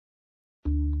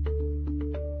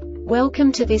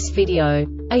Welcome to this video.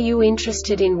 Are you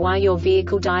interested in why your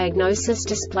vehicle diagnosis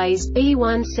displays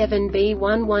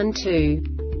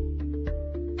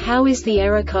B17B1-12? How is the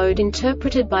error code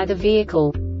interpreted by the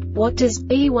vehicle? What does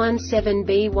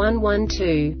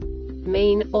B17B1-12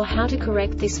 mean, or how to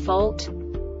correct this fault?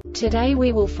 Today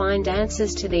we will find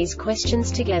answers to these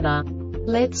questions together.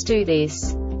 Let's do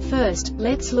this. First,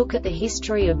 let's look at the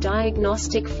history of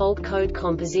diagnostic fault code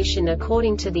composition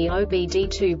according to the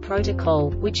OBD2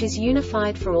 protocol, which is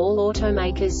unified for all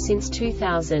automakers since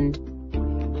 2000.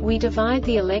 We divide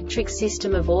the electric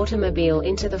system of automobile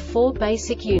into the four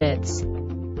basic units: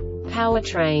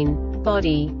 powertrain,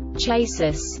 body,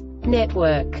 chassis,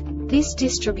 network. This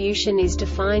distribution is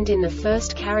defined in the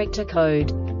first character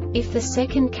code. If the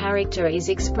second character is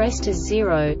expressed as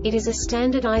 0, it is a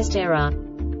standardized error.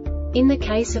 In the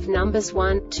case of numbers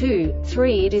 1, 2,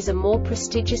 3, it is a more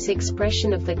prestigious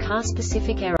expression of the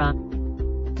car-specific error.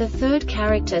 The third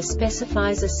character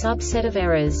specifies a subset of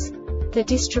errors. The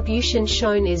distribution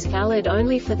shown is valid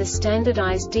only for the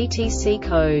standardized DTC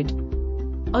code.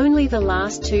 Only the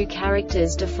last two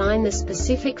characters define the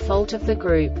specific fault of the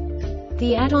group.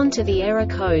 The add-on to the error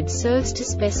code serves to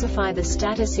specify the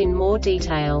status in more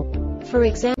detail. For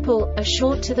example, a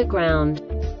short to the ground.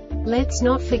 Let's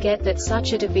not forget that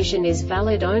such a division is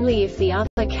valid only if the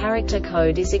other character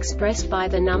code is expressed by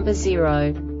the number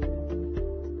 0.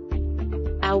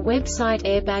 Our website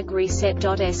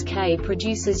airbagreset.sk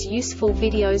produces useful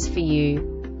videos for you.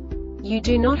 You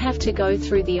do not have to go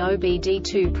through the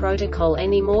OBD2 protocol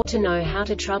anymore to know how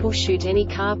to troubleshoot any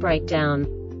car breakdown.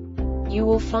 You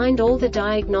will find all the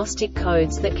diagnostic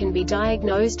codes that can be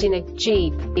diagnosed in a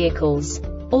Jeep vehicles.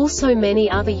 Also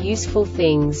many other useful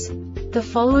things. The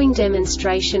following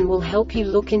demonstration will help you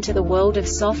look into the world of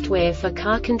software for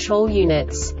car control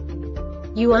units.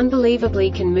 You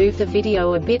unbelievably can move the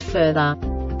video a bit further.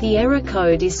 The error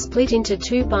code is split into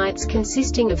 2 bytes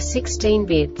consisting of 16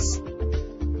 bits.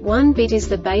 1 bit is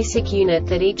the basic unit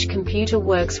that each computer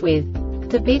works with.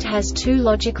 The bit has 2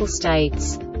 logical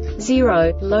states: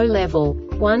 0, low level,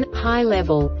 1, high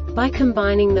level. By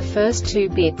combining the first 2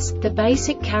 bits, the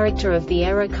basic character of the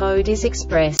error code is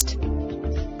expressed.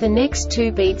 The next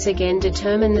 2 beats again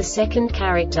determine the second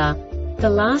character. The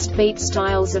last beat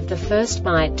styles of the first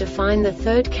byte define the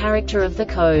third character of the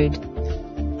code.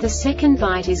 The second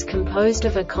byte is composed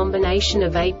of a combination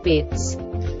of 8 bits.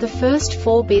 The first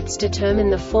 4 bits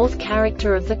determine the fourth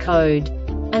character of the code.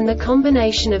 And the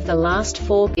combination of the last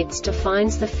 4 bits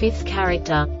defines the fifth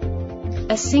character.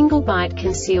 A single byte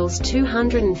conceals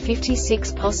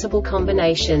 256 possible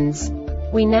combinations.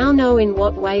 We now know in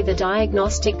what way the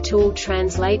diagnostic tool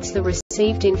translates the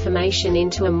received information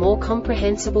into a more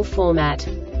comprehensible format.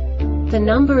 The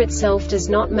number itself does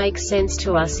not make sense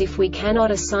to us if we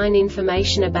cannot assign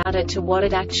information about it to what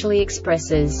it actually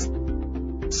expresses.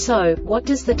 So, what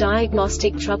does the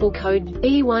Diagnostic Trouble Code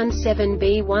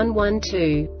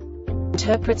B17B1-12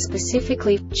 interpret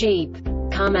specifically for Jeep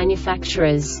car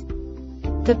manufacturers?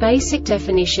 The basic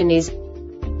definition is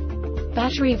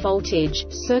battery voltage,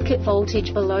 circuit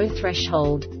voltage below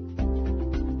threshold.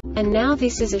 And now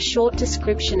this is a short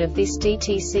description of this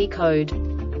DTC code.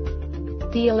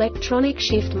 The electronic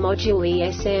shift module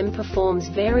ESM performs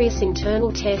various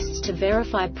internal tests to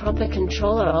verify proper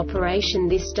controller operation.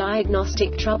 This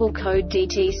diagnostic trouble code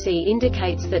DTC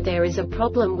indicates that there is a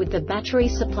problem with the battery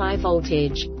supply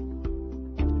voltage.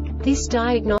 This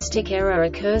diagnostic error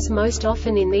occurs most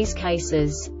often in these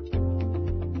cases: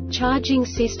 charging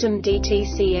system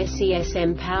DTC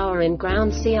SESM power and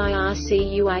ground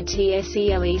CIRCUIT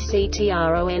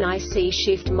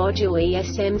shift module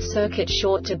ESM circuit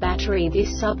short to battery.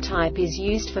 This subtype is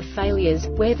used for failures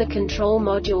where the control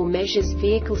module measures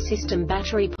vehicle system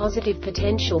battery positive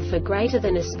potential for greater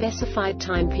than a specified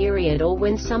time period or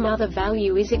when some other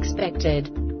value is expected.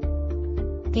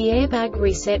 The Airbag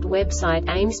Reset website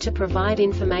aims to provide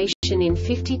information in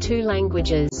 52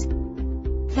 languages.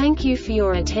 Thank you for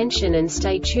your attention and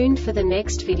stay tuned for the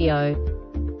next video.